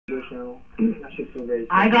know. I should feel very.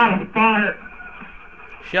 I got a fart.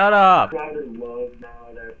 Shut up. I'd rather love now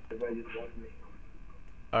that everybody just loves me.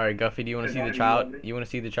 Alright, Guffy, do you want to see the child? You want to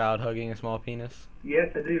see the child hugging a small penis?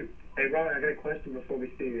 Yes, I do. Hey, Ryan, I got a question before we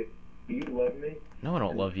see it. Do you love me? No, I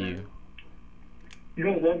don't love you. You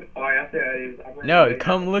don't love me? Oh, I have to. No,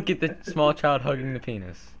 come look at the small child hugging the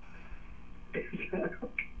penis.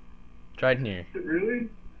 It's right in here. Really?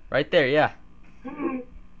 Right there, yeah.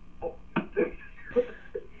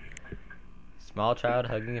 Small child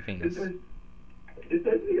hugging a penis. Is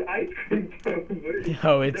that the ice cream cone?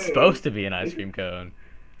 No, it's supposed to be an ice cream cone.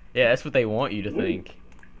 Yeah, that's what they want you to think.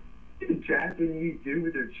 What do Japanese do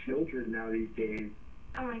with their children now these days?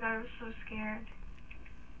 Oh my god, I'm so scared.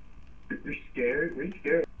 You're scared? We're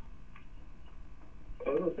scared.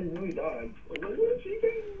 Oh, no, they really died. Oh, what did she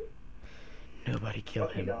do? Nobody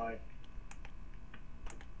killed him. Died.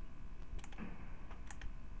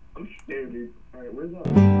 I'm scared, dude. Alright, where's that?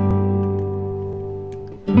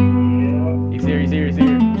 Yeah. He's here, he's here, he's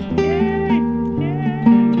here.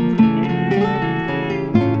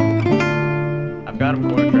 I've got him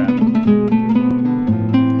corner trapped.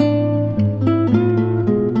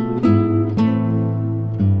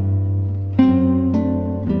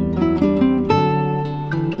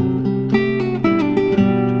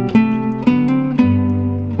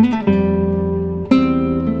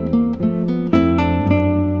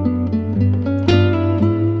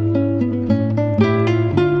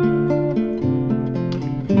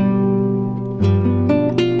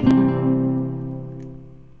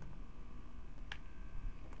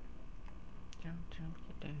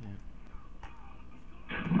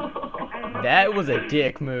 That was a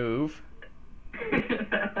dick move.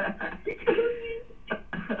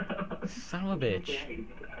 Son of a bitch.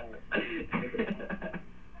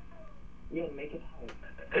 Yeah, make it high.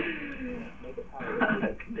 Make it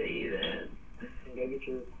high. David. And go get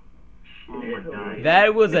your... Oh my god.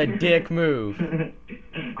 That was a dick move.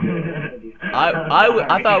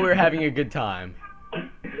 I thought we were having a good time. I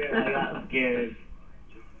got scared.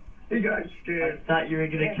 You got I scared. thought you were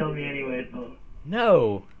gonna kill me anyway, so.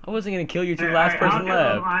 No, I wasn't gonna kill you till the last person I'll get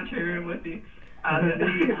left. the launcher with you. I'll get the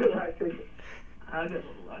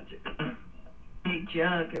launcher. Hey,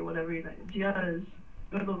 Jug, or whatever your name is. Juzz.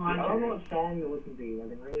 Go to the launcher. I don't know what song to listen to.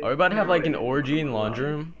 Like, really... Are we about to have like an orgy in the laundry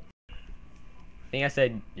room? I think I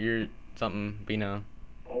said you're something, Bino.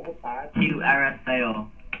 You RSAO.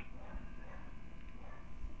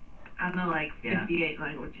 I know like 58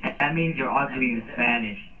 languages. That means you're ugly in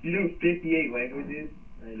Spanish. You know 58 languages?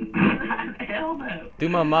 Hell no. Do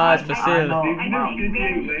my mas I facility. know. If you know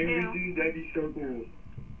 58 languages, that'd be so cool.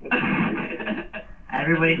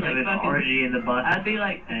 Everybody's like an orgy in the bus. I'd be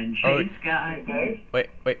like, and Chase guy. Okay? Wait.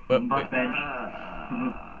 Bus bench.